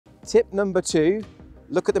Tip number 2,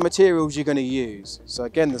 look at the materials you're going to use. So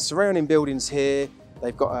again, the surrounding buildings here,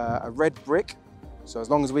 they've got a red brick. So as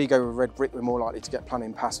long as we go with red brick, we're more likely to get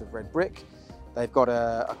planning pass with red brick. They've got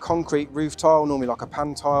a concrete roof tile, normally like a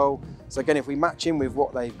pan tile. So again, if we match in with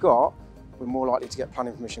what they've got, we're more likely to get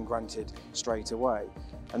planning permission granted straight away.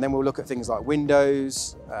 And then we'll look at things like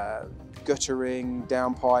windows, guttering,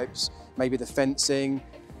 downpipes, maybe the fencing.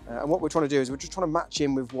 And what we're trying to do is we're just trying to match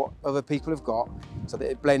in with what other people have got so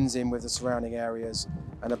that it blends in with the surrounding areas,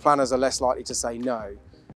 and the planners are less likely to say no.